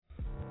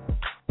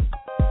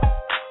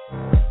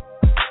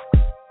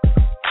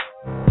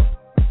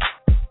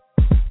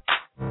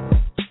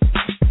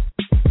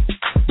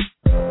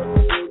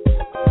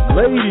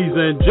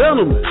Ladies and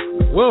gentlemen,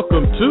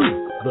 welcome to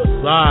The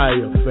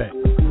Psy Effect,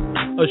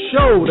 a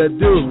show that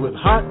deals with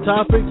hot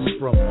topics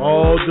from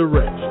all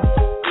directions.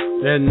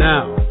 And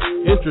now,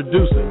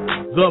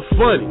 introducing the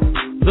funny,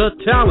 the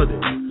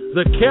talented,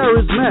 the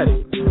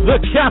charismatic, the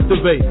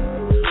captivating,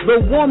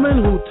 the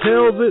woman who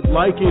tells it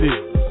like it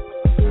is.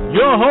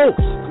 Your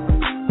host,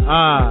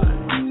 I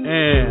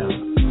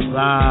am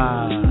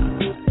Psy.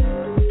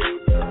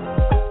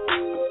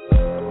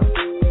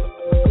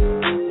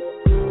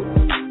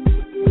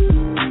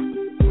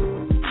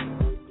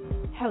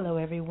 Hello,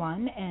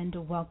 everyone,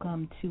 and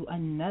welcome to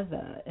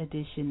another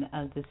edition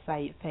of the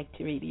Psy Effect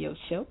Radio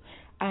Show.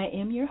 I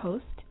am your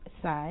host,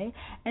 Psy,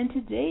 and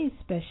today's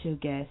special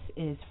guest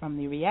is from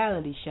the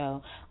reality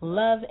show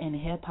Love and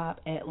Hip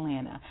Hop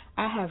Atlanta.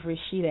 I have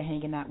Rasheeda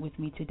hanging out with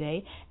me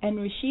today, and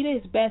Rasheeda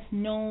is best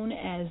known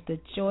as the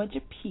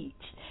Georgia Peach.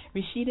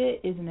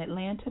 Rasheeda is an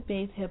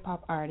Atlanta-based hip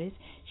hop artist.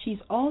 She's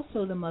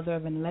also the mother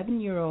of an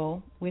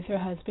 11-year-old with her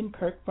husband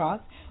Kirk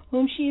Frost,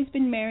 whom she has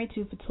been married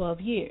to for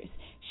 12 years.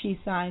 She's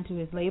signed to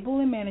his label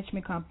and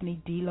management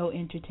company, D-Lo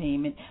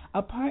Entertainment,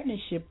 a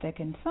partnership that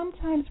can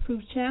sometimes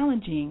prove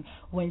challenging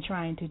when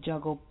trying to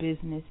juggle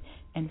business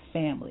and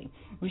family.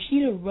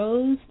 Rasheeda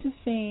rose to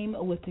fame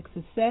with the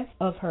success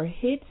of her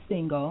hit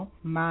single,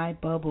 My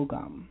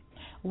Bubblegum,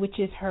 which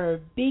is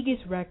her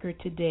biggest record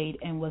to date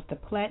and was the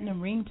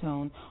platinum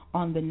ringtone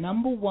on the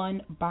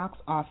 #1 box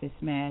office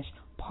smash,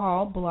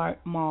 Blart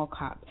Mall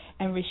Cop.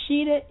 And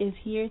Rasheeda is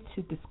here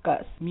to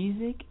discuss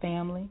music,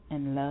 family,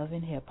 and love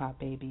and hip-hop,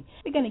 baby.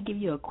 We're going to give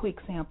you a quick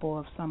sample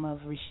of some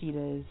of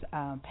Rasheeda's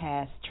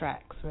past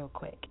tracks real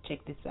quick.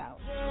 Check this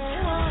out.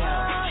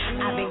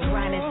 I've been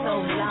grinding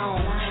so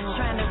long,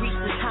 trying to reach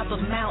the top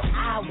of Mount,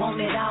 I want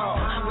it all.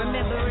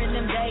 Remembering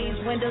them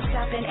days, window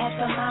shopping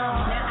at the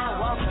mall. Now I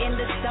walk in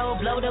the store,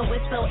 blow the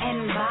whistle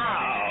and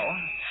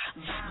ball.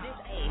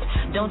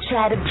 Don't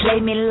try to play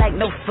me like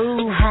no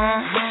fool,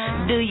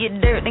 huh? Do your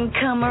dirt and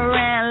come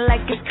around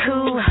like a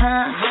cool,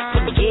 huh?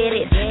 Forget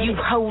it, you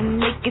whole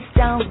niggas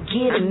don't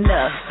get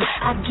enough.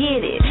 I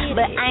get it,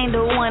 but I ain't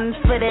the one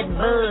for that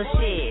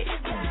bullshit.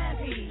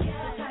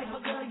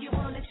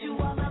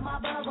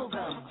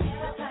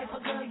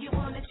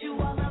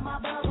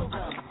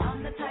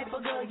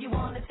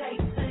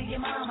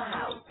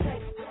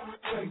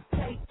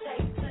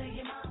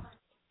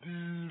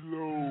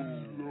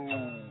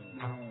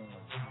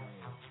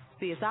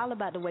 See, it's all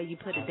about the way you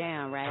put it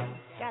down, right?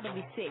 Gotta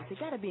be sexy,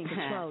 gotta be in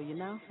control, you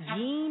know?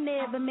 You ain't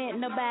never met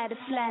nobody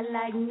fly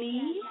like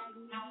me.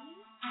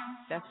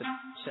 That's a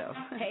show.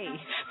 Hey,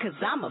 cause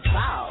I'm a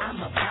boss.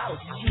 I'm a boss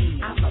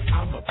chick. I'm a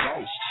boss chick.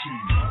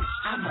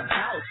 I'm a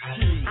boss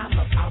chick. I'm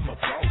a boss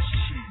chick.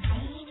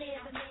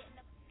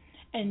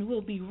 And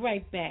we'll be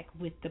right back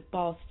with the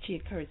boss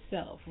chick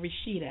herself,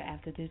 Rasheeda,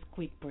 after this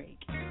quick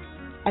break.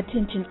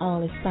 Attention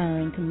all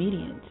aspiring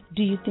comedians.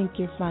 Do you think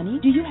you're funny?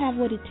 Do you have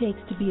what it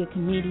takes to be a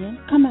comedian?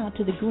 Come out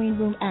to the Green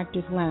Room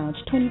Actors Lounge,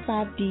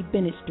 25D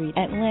Bennett Street,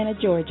 Atlanta,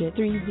 Georgia,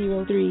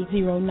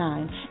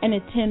 30309, and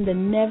attend the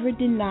Never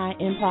Deny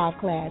Improv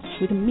class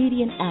with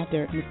comedian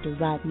actor Mr.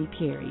 Rodney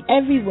Perry.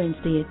 Every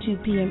Wednesday at 2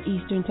 p.m.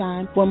 Eastern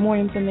Time. For more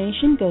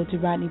information, go to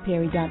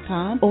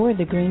rodneyperry.com or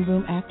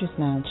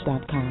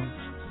thegreenroomactorslounge.com.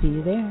 See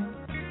you there.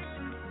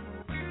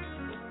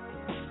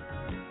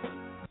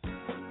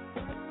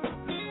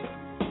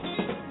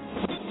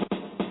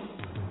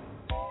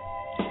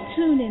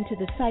 Tune into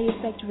the Psy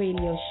Effect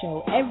Radio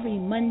Show every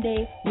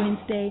Monday,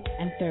 Wednesday,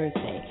 and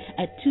Thursday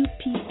at 2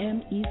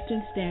 p.m.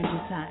 Eastern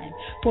Standard Time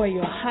for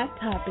your hot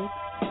topics,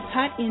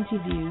 hot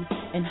interviews,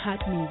 and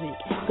hot music.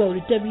 Go to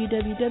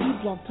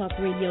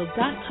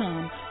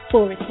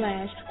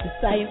www.blogtalkradio.com/The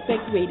Psy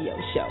Effect Radio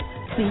Show.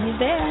 See you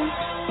there.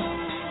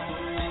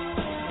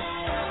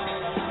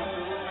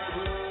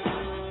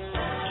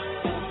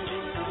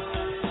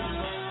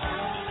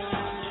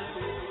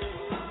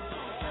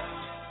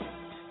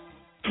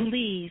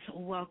 Please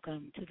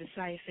welcome to the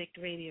Psy Effect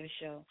Radio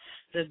Show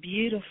the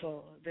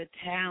beautiful, the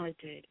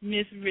talented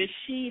Miss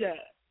Rasheeda.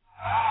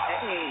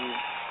 Hey.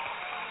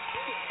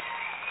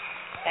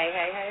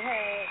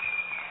 Hey.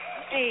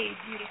 Hey,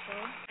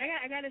 beautiful.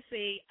 I got to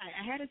say,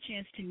 I had a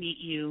chance to meet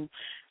you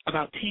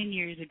about 10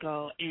 years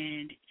ago,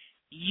 and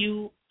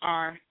you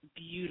are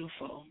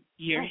beautiful.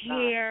 Your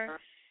hair,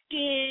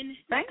 skin.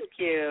 Thank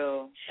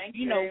you. Thank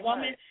you. You know,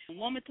 woman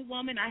to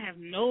woman, I have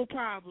no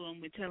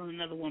problem with telling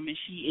another woman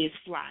she is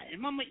fly.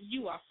 And Mama,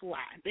 you are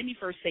fly. Let me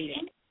first say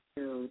that.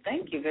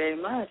 Thank you very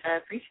much. I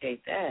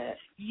appreciate that.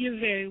 You're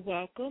very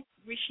welcome.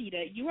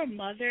 Rasheeda, you're a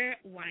mother,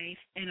 wife,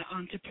 and an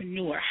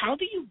entrepreneur. How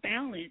do you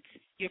balance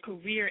your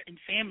career and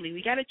family?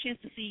 We got a chance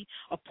to see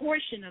a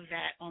portion of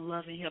that on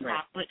Love and Hip Hop,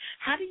 right. But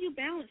how do you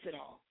balance it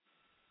all?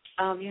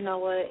 You know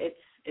what?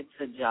 It's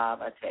a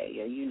job, I tell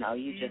you. You know,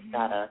 you just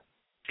gotta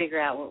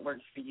figure out what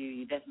works for you.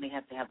 You definitely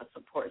have to have a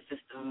support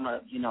system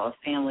of, you know, a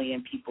family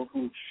and people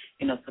who,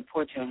 you know,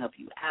 support you and help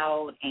you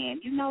out.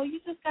 And, you know, you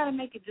just got to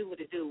make it do what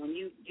it do. When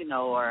you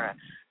know, are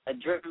a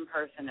driven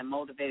person, a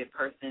motivated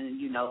person,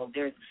 you know,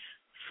 there's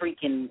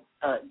freaking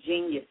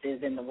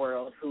geniuses in the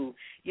world who,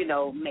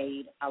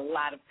 made a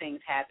lot of things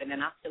happen.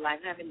 And I feel like,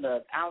 honey,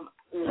 look,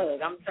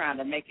 I'm trying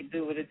to make it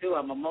do what it do.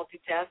 I'm a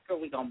multitasker.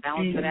 We're going to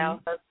balance it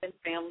out, husband,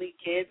 family,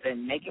 kids,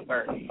 and make it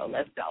work. So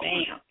let's go.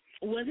 Bam.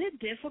 Was it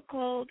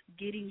difficult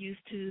getting used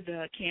to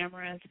the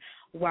cameras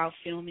while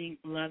filming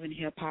Love and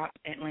Hip Hop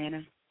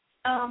Atlanta?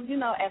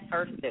 At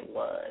first it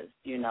was.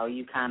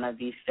 You kind of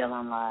be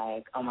feeling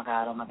like, oh my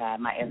God,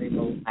 my every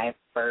move, my every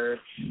word,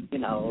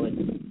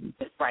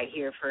 it's right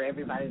here for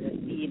everybody to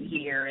see and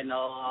hear and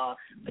all.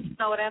 But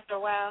after a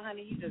while,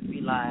 honey, you just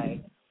be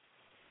like,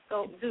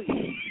 go do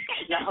you.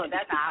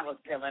 That's how I was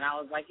feeling. I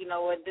was like, you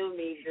know what, do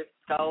me, just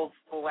go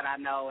for what I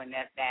know, and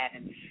that's that.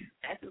 And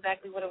that's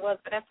exactly what it was.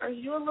 But at first,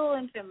 you were a little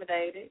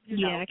intimidated.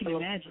 I can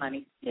imagine.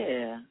 Funny.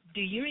 Yeah.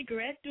 Do you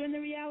regret doing the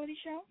reality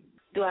show?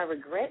 Do I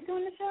regret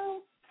doing the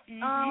show?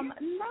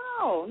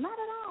 No, not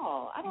at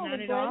all. I don't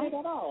regret it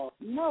at all.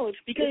 No, it's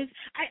because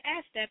I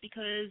asked that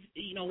because,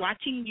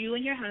 watching you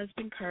and your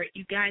husband, Kurt,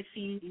 you guys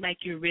seem like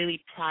you're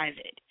really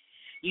private,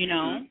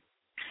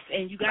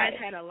 And you guys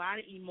had a lot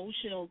of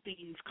emotional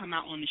things come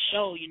out on the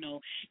show.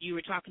 You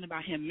were talking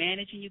about him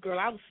managing you, girl.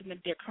 I was sitting up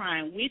there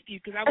crying with you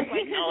because I was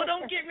like, no,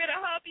 don't get rid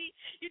of hubby.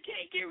 You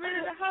can't get rid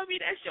of the hubby.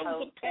 That's your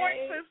support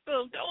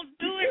system. Don't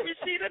do it,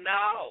 Rasheeda,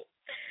 no.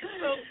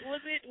 So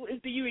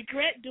do you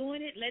regret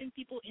doing it, letting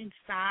people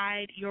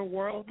inside your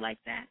world like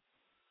that?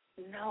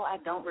 No, I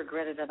don't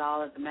regret it at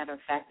all. As a matter of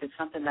fact, it's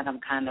something that I'm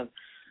kind of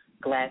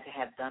glad to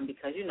have done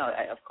because,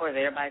 of course,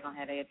 everybody's going to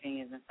have their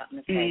opinions and something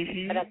to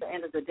say. But at the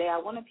end of the day, I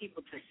wanted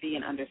people to see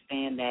and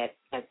understand that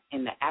as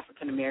in the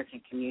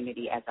African-American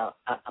community, as a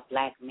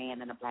black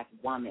man and a black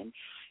woman,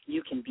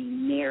 you can be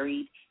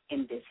married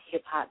in this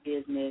hip-hop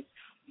business,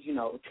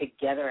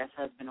 together as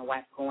husband and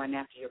wife, going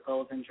after your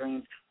goals and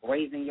dreams,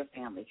 raising your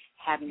family,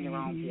 having your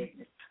own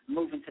business,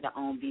 moving to the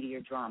own beat of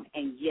your drum.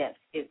 And, yes,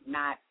 it's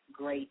not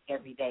great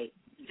every day.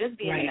 Just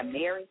being in a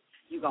marriage,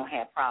 you're going to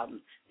have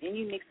problems. Then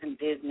you mix in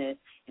business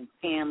and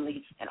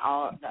family and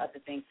all the other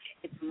things.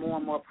 It's more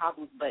and more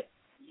problems, but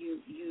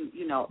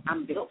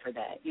I'm built for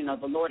that.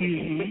 The Lord has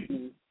been with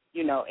me,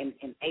 and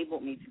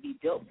enabled me to be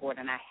built for it,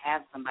 and I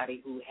have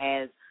somebody who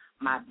has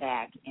my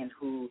back and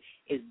who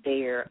is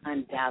there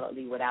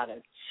undoubtedly without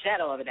a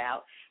shadow of a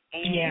doubt.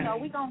 And,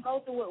 we're going to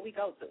go through what we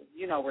go through.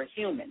 We're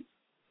humans,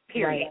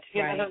 period. Right,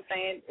 you know what I'm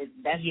saying?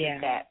 That's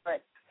just that.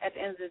 But at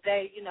the end of the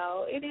day,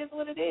 it is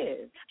what it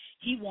is.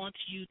 He wants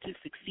you to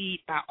succeed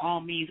by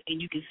all means,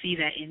 and you can see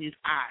that in his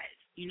eyes.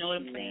 You know what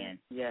I'm saying?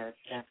 Yes,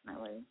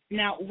 definitely.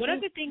 Now, what are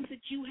the things that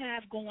you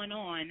have going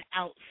on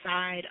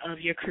outside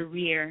of your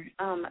career?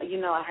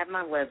 I have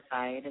my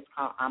website. It's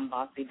called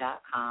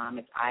imbossy.com.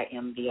 It's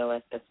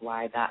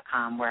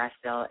IMBOSSY.com, where I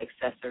sell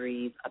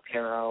accessories,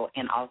 apparel,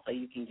 and also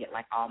you can get,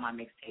 all my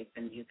mixtapes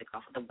and music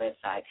off of the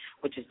website,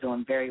 which is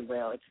doing very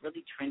well. It's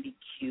really trendy,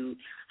 cute,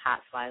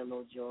 hot, fly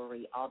little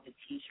jewelry. All the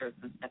T-shirts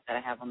and stuff that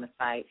I have on the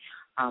site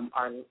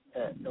are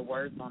the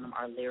words on them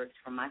are lyrics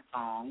from my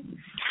songs,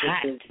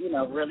 which is,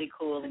 really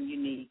cool and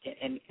unique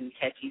and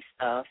catchy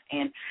stuff.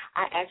 And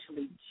I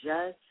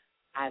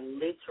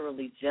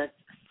literally just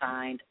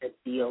signed a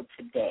deal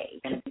today.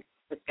 And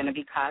it's going to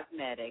be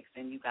cosmetics,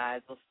 and you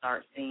guys will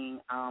start seeing,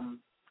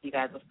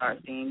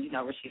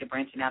 Rasheeda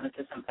branching out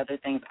into some other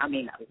things. I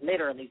mean, I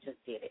literally just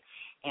did it,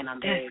 and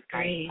I'm very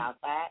excited about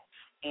that.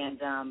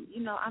 And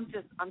I'm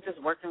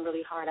just working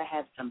really hard. I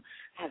have some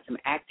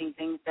acting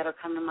things that are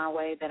coming my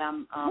way that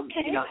I'm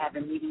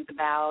having meetings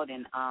about,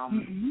 and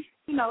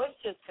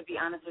it's just, to be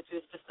honest with you,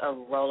 it's just a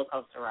roller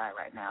coaster ride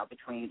right now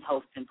between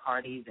hosting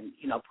parties and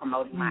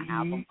promoting my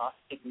album, Boss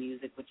Stick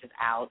Music, which is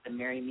out. The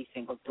Marry Me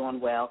single's doing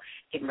well.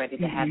 Getting ready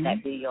to have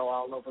that video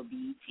all over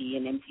BET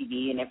and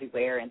MTV and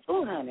everywhere. And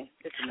honey,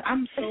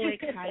 I'm so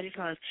excited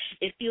because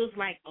it feels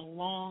like a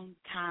long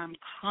time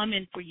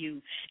coming for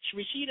you.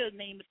 Rasheeda's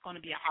name is going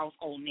to be a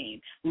household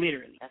name,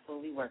 literally. That's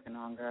what we're working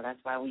on, girl. That's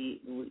why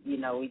we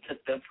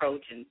took the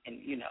approach and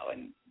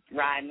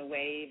riding the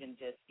wave and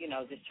just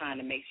trying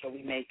to make sure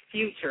we make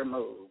future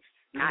moves,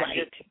 not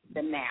just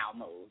the now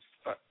moves,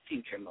 but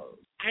future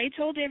moves. I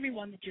told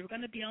everyone that you were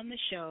going to be on the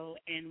show,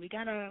 and we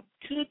got 2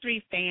 or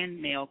 3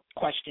 fan mail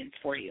questions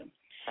for you.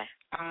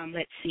 Okay.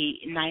 Let's see.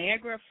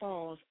 Niagara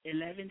Falls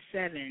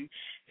 11-7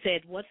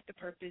 said, "What's the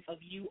purpose of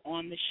you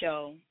on the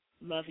show,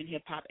 Love and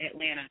Hip Hop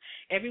Atlanta?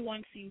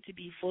 Everyone seemed to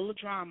be full of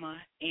drama,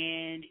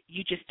 and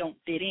you just don't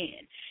fit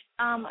in."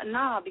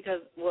 No,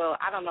 because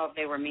I don't know if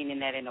they were meaning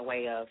that in a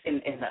way of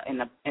in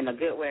a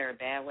good way or a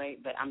bad way,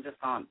 but I'm just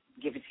gonna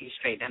give it to you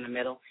straight down the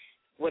middle.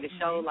 With a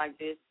show like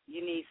this,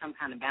 you need some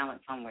kind of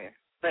balance somewhere.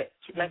 But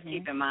let's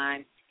keep in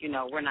mind,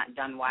 we're not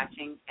done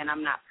watching, and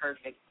I'm not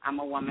perfect. I'm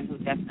a woman who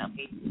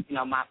definitely,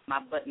 my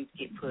buttons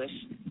get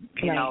pushed.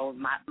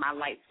 My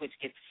light switch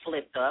gets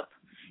flipped up,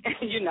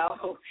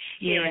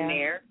 here and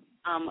there.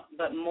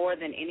 But more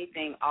than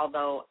anything,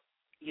 although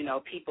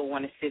people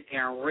want to sit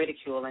there and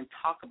ridicule and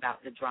talk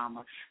about the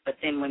drama, but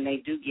then when they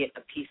do get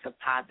a piece of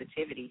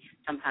positivity,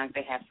 sometimes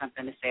they have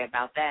something to say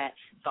about that.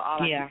 So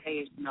all I can say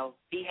is,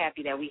 be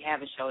happy that we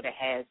have a show that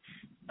has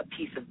a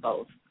piece of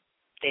both.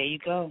 There you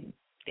go.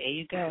 There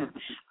you go.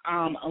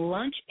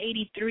 Lunch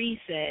 83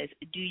 says,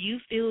 do you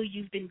feel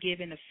you've been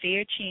given a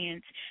fair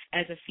chance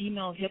as a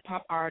female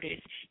hip-hop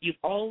artist? You're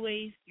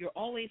always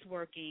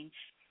working.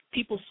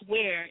 People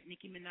swear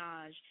Nicki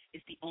Minaj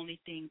is the only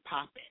thing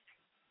popping.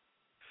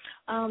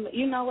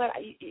 You know what?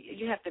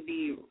 You have to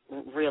be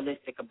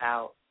realistic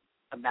about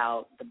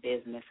the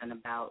business and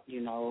about,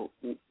 you know,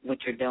 what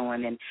you're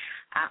doing. And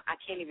I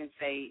can't even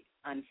say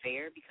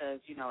unfair because,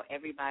 you know,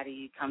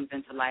 everybody comes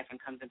into life and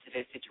comes into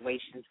their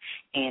situations,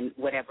 and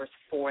whatever's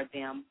for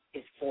them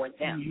is for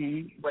them.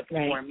 Mm-hmm. What's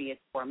for me is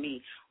for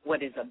me.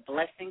 What is a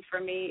blessing for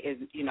me is,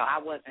 you know,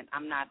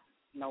 I'm not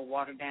no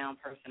watered down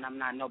person. I'm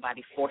not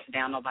nobody forced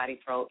down nobody's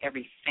throat.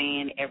 Every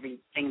fan,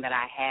 everything that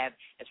I have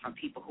is from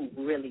people who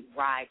really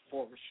ride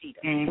for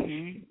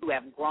Rasheeda, who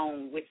have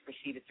grown with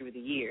Rasheeda through the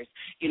years.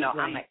 You know,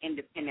 I'm an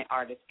independent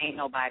artist. Ain't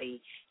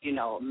nobody, you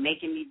know,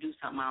 making me do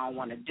something I don't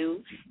want to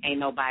do. Ain't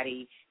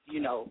nobody, you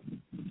know,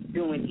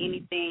 doing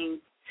anything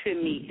to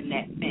me in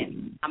that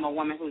sense. I'm a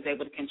woman who's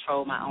able to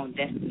control my own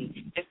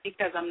destiny. Just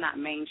because I'm not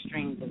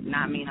mainstream does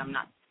not mean I'm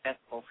not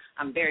successful.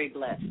 I'm very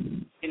blessed.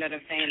 You know what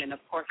I'm saying? And, of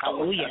course, I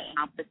want to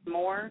accomplish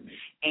more,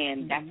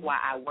 and that's why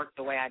I work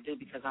the way I do,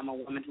 because I'm a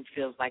woman who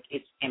feels like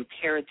it's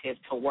imperative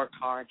to work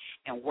hard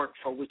and work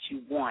for what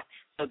you want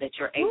so that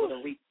you're able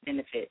to reap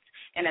benefits.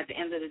 And at the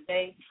end of the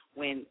day,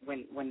 when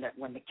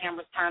the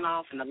cameras turn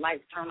off and the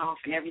lights turn off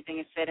and everything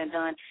is said and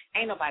done,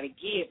 ain't nobody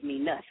give me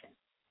nothing.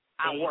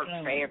 I work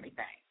for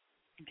everything.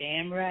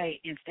 Damn right.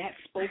 And that's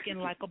spoken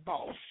like a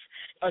boss,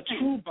 a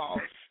true boss.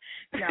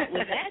 Now,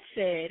 with that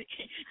said,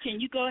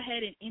 can you go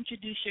ahead and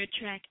introduce your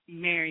track,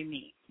 Marry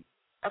Me?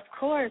 Of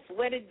course.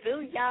 What it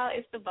do, y'all?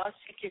 It's the boss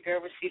chick, your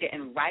girl, Rasheeda.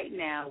 And right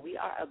now, we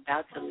are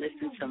about to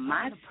listen to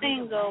my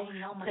single,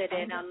 Put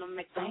It On to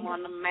Make Them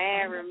Wanna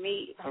Marry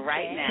Me.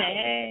 Right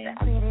now.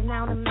 Put it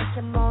on to make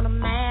them wanna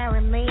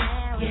marry me.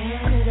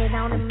 Put it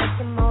on to make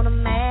them wanna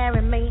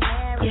marry me.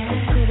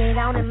 Put it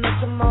on to make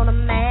them wanna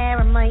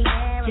marry me.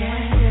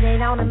 Put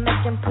it on to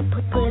make them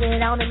put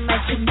it on to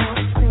make them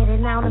put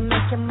it on to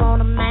make them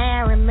wanna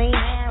marry me.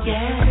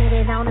 Put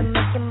it on to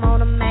make them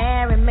wanna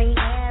marry me.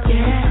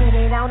 Put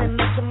it on and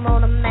make them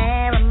wanna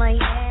marry me.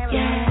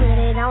 Put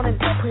it on and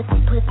put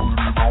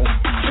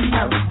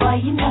boy,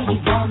 you know you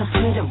wanna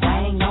put a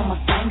ring on my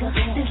finger.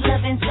 This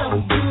loving so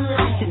good,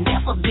 I should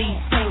never be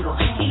single.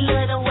 He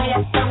love the way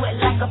I throw it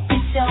like a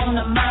fish on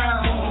the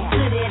mound.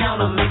 Put it on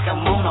and make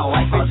him wanna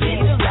wipe her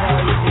chin.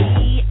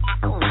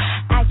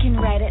 I can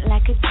ride it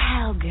like a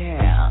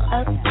cowgirl.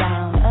 Up,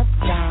 down,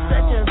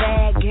 such a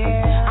bad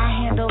girl. I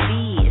handle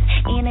bees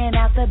in and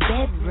out the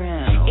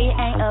bedroom. It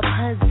ain't a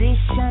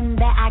position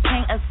that I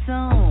can't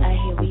assume.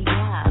 Here we go.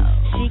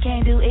 She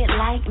can't do it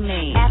like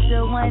me.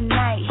 After one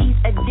night, he's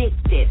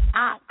addicted.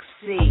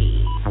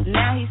 Oxy.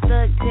 Now he's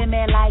stuck to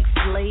me like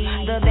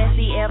sleep. The best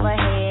he ever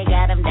had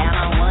got him down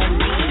on one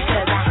knee.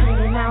 Cause I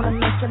put it on to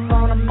make him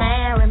wanna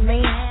marry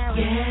me.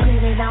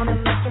 Put it on to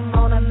make him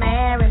wanna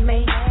marry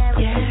me.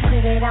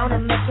 Put it on to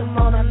make him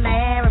wanna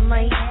marry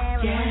me.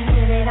 Put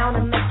it on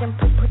to make him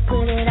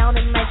put it on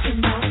to make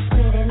him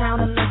put it on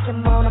to make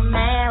him wanna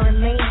marry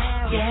me.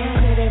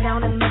 Put it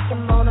on to make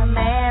him wanna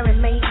marry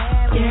me.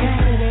 Put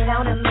it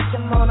on to make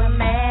him wanna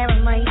marry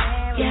me.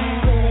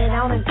 Put it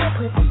on and put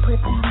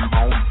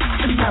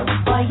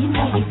boy, you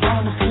know you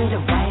wanna put a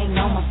ring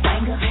on my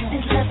finger.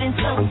 This loving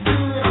so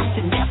good, I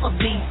should never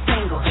be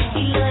single.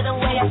 He love the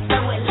way I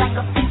throw it like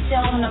a fish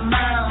on the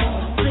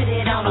mound. Put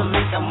it on and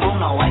make him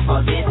wanna wipe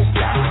her this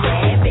side.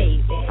 Yeah,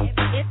 baby,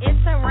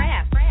 it's a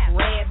rap,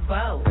 red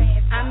bow.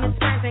 I'm his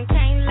person,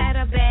 can't let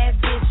a bad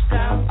bitch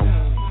go.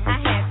 I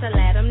had to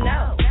let him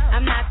know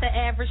I'm not the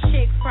average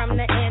chick from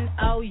the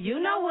N.O. You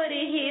know what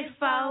it hit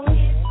for.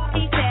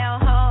 He fell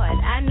hard,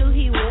 I knew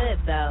he would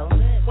though.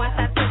 Once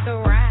I took a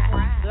ride,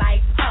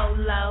 like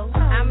Polo,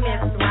 I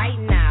miss right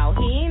now.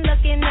 He ain't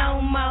looking no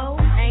more,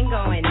 ain't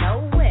going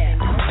nowhere.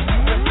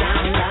 But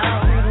down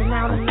low. Put it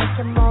on and make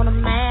him wanna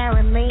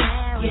marry me.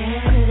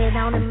 Put it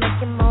on and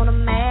make him wanna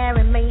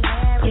marry me.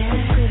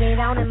 Put it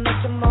on and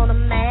make him wanna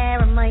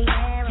marry me.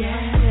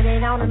 Put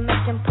it on and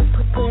make him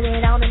put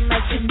it on and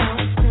make him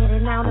put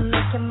it on and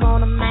make him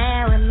wanna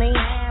marry me.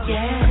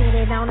 Put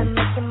it on and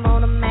make him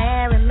wanna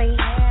marry me.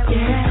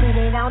 Put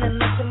it on and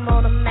make him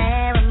wanna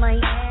marry me.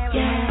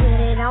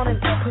 Put it on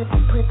and put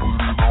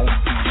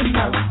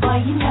boy,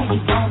 you know you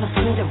wanna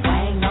put a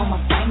ring on my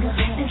finger.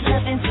 This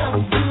loving so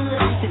good,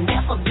 I should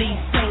never be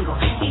single.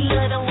 He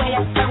love the way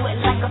I throw it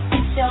like a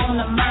fish on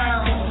the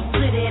mound.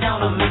 Put it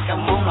on and make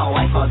him wanna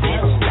wipe her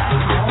this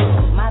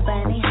side. My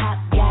bunny hop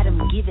got him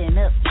giving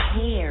up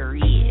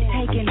period.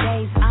 Taking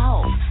days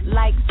off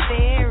like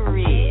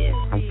fairies.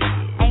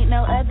 Ain't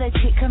no other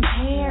chick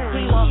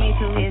comparing. He want me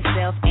to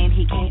himself and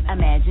he can't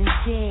imagine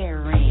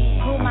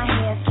sharing. Pull my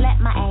hair, slap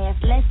my ass,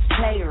 let's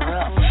play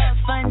rough.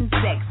 Fun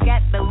sex,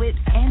 got the whips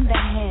and the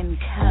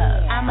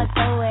handcuffs. I'ma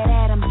throw it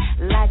at him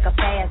like a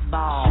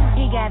fastball.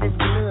 He got his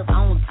glove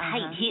on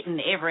tight,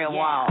 hitting every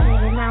wall. Put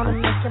it on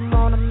and make him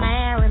wanna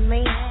marry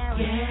me.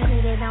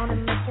 Put it on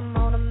and make him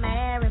wanna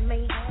marry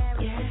me.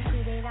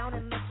 Put it on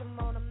and make him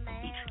wanna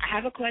marry me. I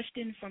have a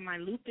question for my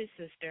lupus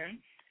sister.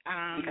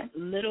 Okay.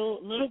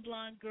 Little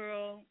blonde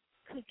girl,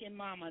 Cooking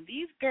Mama.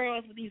 These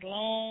girls with these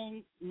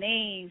long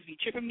names be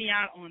tripping me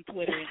out on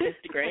Twitter and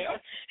Instagram.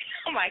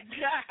 Oh, my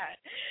God.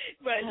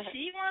 But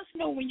she wants to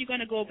know when you're going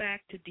to go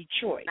back to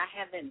Detroit. I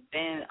haven't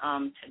been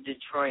to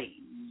Detroit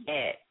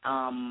yet.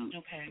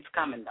 Okay. It's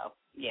coming, though.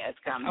 Yeah, it's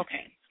coming.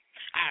 Okay.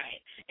 All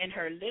right. And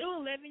her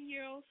little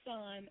 11-year-old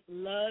son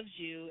loves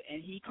you,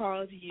 and he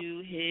calls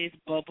you his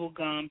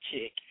bubblegum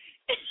chick.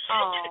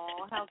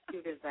 Oh, how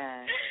cute is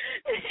that?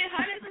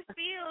 How does it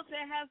feel to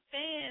have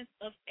fans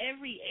of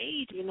every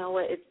age? You know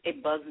what?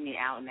 It bugs me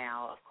out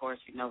now. Of course,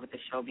 you know, with the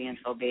show being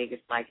so big,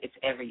 it's like it's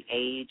every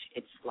age.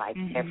 It's like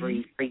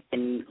every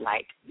freaking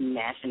like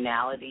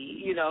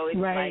nationality. You know, it's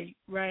like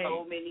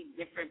so many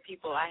different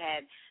people. I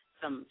had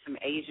some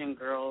Asian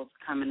girls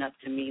coming up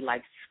to me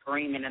like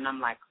screaming, and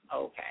I'm like,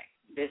 okay.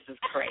 This is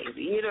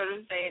crazy. You know what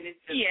I'm saying?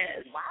 It's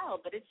just wild,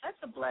 but it's such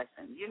a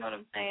blessing. You know what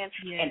I'm saying?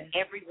 Yes. And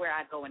everywhere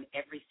I go, in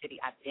every city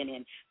I've been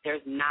in,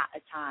 there's not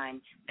a time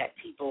that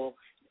people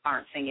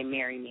aren't singing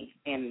Marry Me.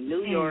 In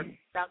New York,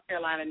 South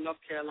Carolina, North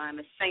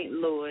Carolina, St.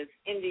 Louis,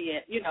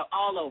 India, you know,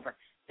 all over,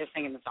 they're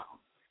singing the song.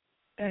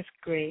 That's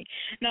great.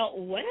 Now,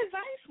 what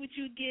advice would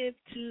you give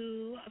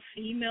to a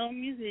female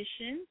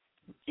musician,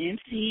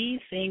 MC,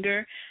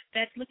 singer,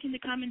 that's looking to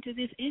come into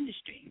this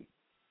industry?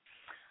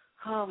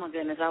 Oh, my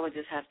goodness. I would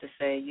just have to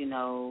say, you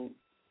know,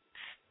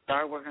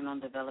 start working on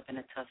developing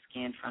a tough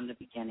skin from the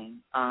beginning.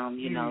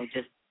 You know,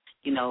 just,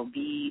 you know,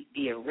 be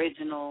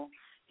original,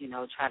 you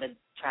know, try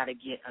to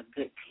get a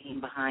good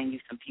team behind you,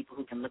 some people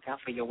who can look out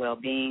for your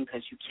well-being,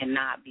 because you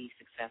cannot be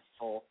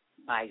successful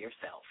by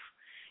yourself.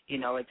 You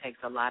know, it takes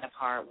a lot of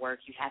hard work.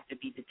 You have to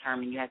be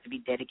determined. You have to be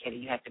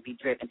dedicated. You have to be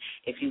driven.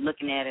 If you're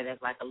looking at it as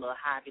like a little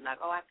hobby, like,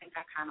 oh, I think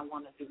I kind of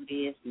want to do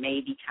this,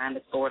 maybe, kind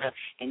of, sort of,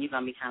 and you're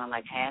going to be kind of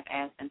like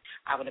half-assing,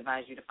 I would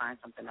advise you to find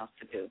something else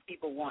to do.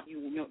 People want you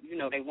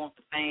know, they want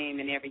the fame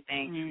and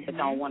everything, but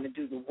don't want to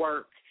do the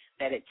work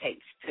that it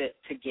takes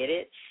to get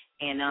it.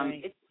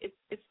 And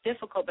it's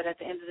difficult, but at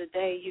the end of the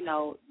day, you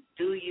know,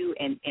 do you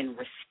and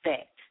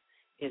respect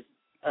is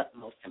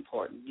utmost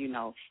important. You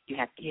know, you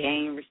have to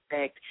gain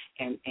respect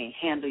and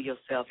handle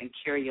yourself and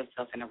carry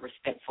yourself in a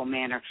respectful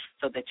manner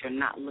so that you're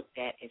not looked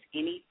at as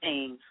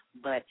anything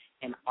but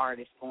an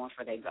artist going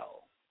for their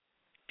goal.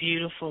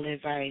 Beautiful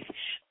advice.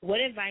 What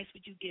advice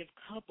would you give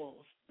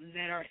couples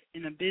that are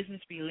in a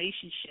business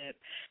relationship?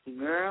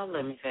 Girl,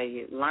 let me tell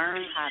you,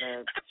 learn how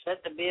to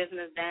shut the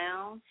business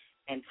down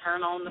and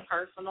turn on the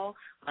personal.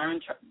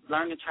 Learn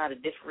to try to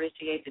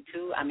differentiate the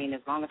two. I mean,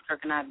 as long as Kirk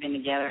and I have been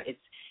together, it's,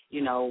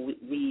 you know,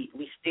 we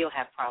still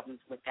have problems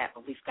with that,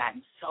 but we've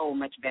gotten so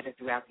much better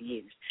throughout the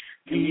years.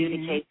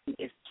 Communication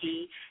is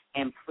key,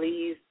 and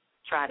please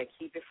try to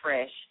keep it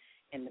fresh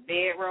in the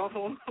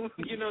bedroom.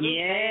 You know what I'm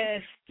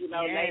saying? You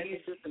know,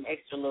 ladies do some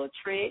extra little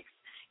tricks,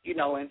 you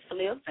know, and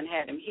flips and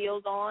have them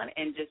heels on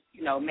and just,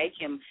 you know, make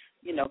him,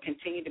 you know,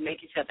 continue to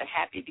make each other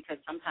happy, because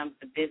sometimes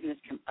the business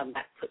can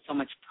put so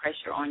much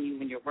pressure on you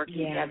when you're working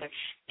together,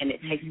 and it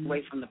takes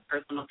away from the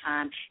personal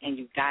time, and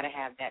you've got to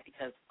have that,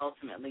 because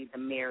ultimately the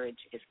marriage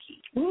is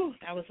key. Ooh,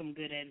 that was some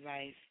good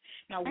advice.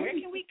 Now, where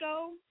can we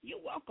go?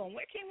 You're welcome.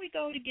 Where can we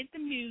go to get the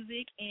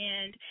music,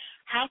 and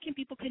how can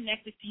people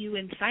connect with you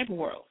in the cyber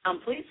world?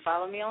 Please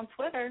follow me on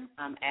Twitter.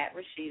 I'm at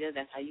Rasheeda.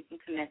 That's how you can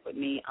connect with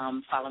me.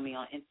 Follow me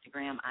on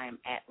Instagram. I am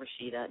at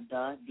Rasheeda,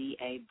 the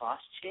D.A. Boss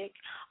Chick.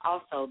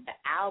 Also, the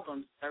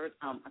album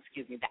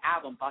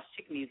Boss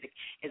Chick Music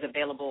is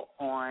available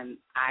on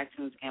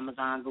iTunes,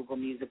 Amazon, Google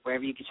Music,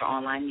 wherever you get your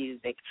online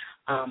music.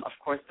 Of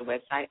course, the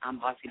website,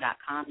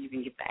 imbossy.com. You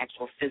can get the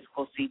actual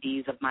physical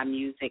CDs of my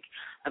music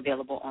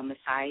available on the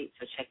site,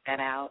 so check that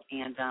out.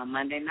 And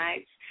Monday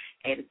nights,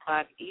 8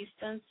 o'clock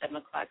Eastern, 7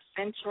 o'clock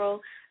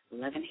Central,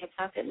 11 Hip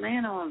Hop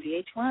Atlanta on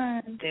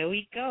VH1. There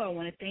we go. I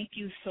want to thank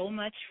you so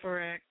much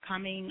for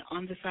coming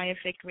on the Side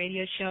Effect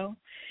Radio Show.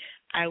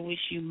 I wish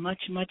you much,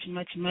 much,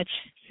 much, much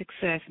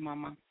success,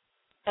 Mama.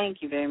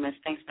 Thank you very much.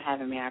 Thanks for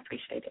having me. I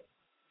appreciate it.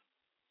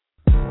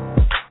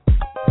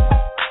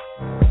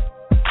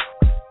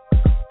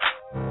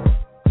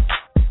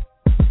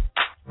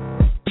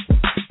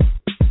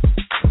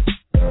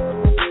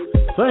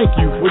 Thank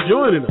you for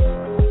joining us.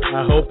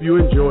 I hope you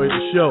enjoyed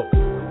the show.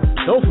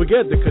 Don't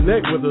forget to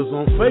connect with us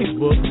on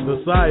Facebook,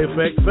 the Psy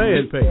Effect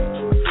fan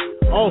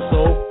page.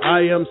 Also,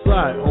 I am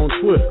Psy on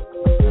Twitter.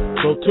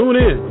 So tune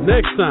in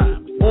next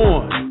time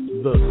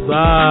on the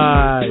Psy